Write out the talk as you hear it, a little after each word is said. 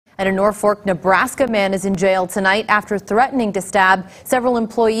And a Norfolk, Nebraska man is in jail tonight after threatening to stab several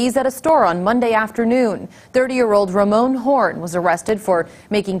employees at a store on Monday afternoon. 30-year-old Ramon Horn was arrested for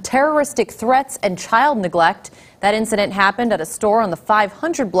making terroristic threats and child neglect. That incident happened at a store on the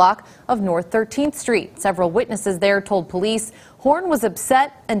 500 block of North 13th Street. Several witnesses there told police Horn was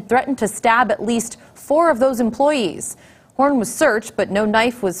upset and threatened to stab at least 4 of those employees. Horn was searched, but no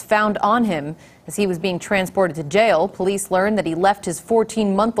knife was found on him. As he was being transported to jail, police learned that he left his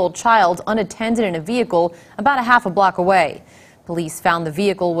 14-month-old child unattended in a vehicle about a half a block away. Police found the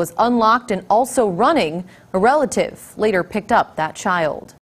vehicle was unlocked and also running. A relative later picked up that child.